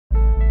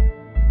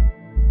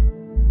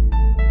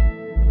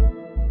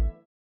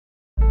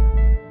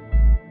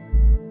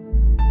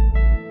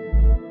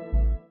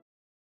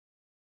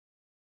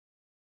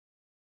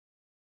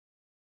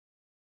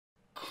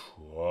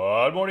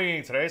Good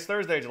morning. Today's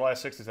Thursday, July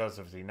 6,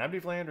 2015. I'm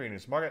Dave Landry, and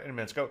it's market in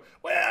minutes go.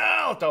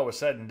 Well, it's all was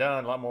said and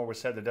done. A lot more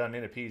was said than done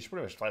in a piece.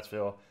 Pretty much flat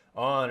fill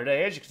on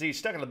today. As you can see,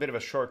 stuck in a bit of a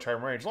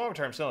short-term range.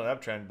 Long-term still an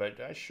uptrend, but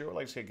I sure would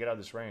like to see it get out of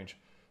this range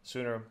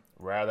sooner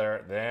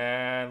rather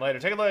than later.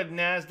 Take a look at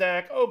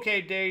NASDAQ.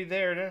 Okay day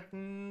there.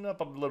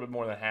 Up a little bit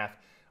more than half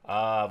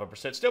of a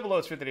percent. Still below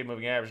its 50-day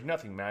moving average.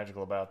 Nothing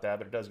magical about that,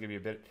 but it does give you a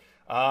bit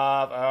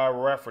of a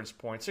reference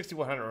point.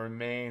 6,100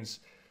 remains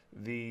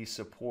the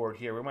support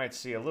here. We might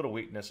see a little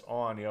weakness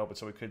on the open,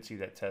 so we could see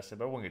that tested,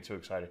 but I won't get too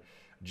excited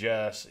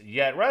just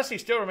yet. Rusty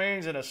still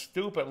remains in a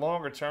stupid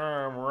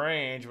longer-term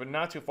range, but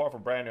not too far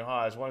from brand new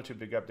highs. One or two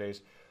big up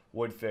days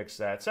would fix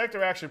that.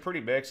 Sector action pretty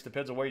mixed.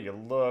 Depends on where you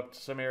looked.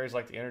 Some areas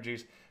like the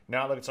energies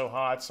not looking so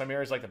hot. Some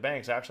areas like the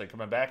banks actually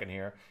coming back in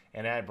here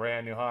and add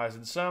brand new highs.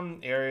 And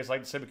some areas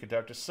like the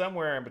semiconductors,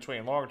 somewhere in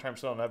between. Longer term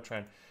still an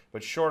uptrend,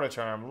 but shorter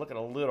term looking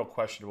a little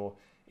questionable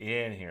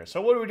in here.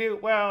 So what do?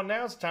 Well,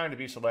 now's the time to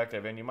be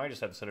selective, and you might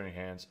just have to sit on your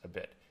hands a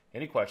bit.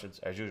 Any questions,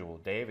 as usual,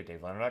 Dave at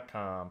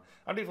DaveLandry.com.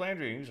 I'm Dave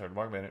Landry, and you heard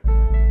Mark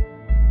Minute.